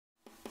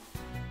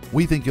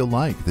We think you'll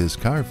like this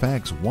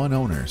Carfax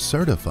one-owner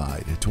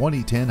certified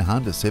 2010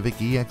 Honda Civic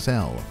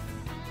EXL.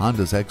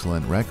 Honda's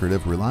excellent record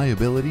of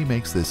reliability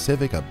makes this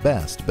Civic a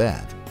best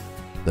bet.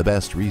 The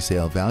best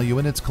resale value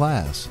in its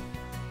class.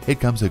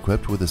 It comes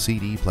equipped with a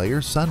CD player,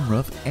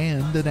 sunroof,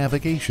 and a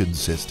navigation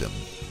system.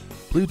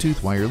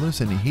 Bluetooth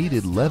wireless and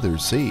heated leather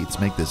seats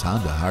make this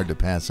Honda hard to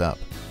pass up.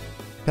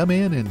 Come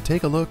in and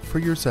take a look for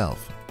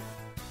yourself.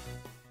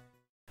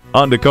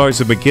 Honda Cars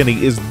of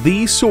McKinney is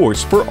the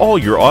source for all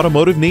your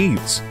automotive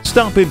needs.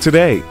 Stop in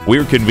today.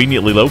 We're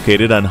conveniently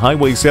located on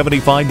Highway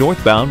 75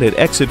 northbound at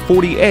exit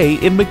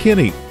 40A in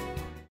McKinney.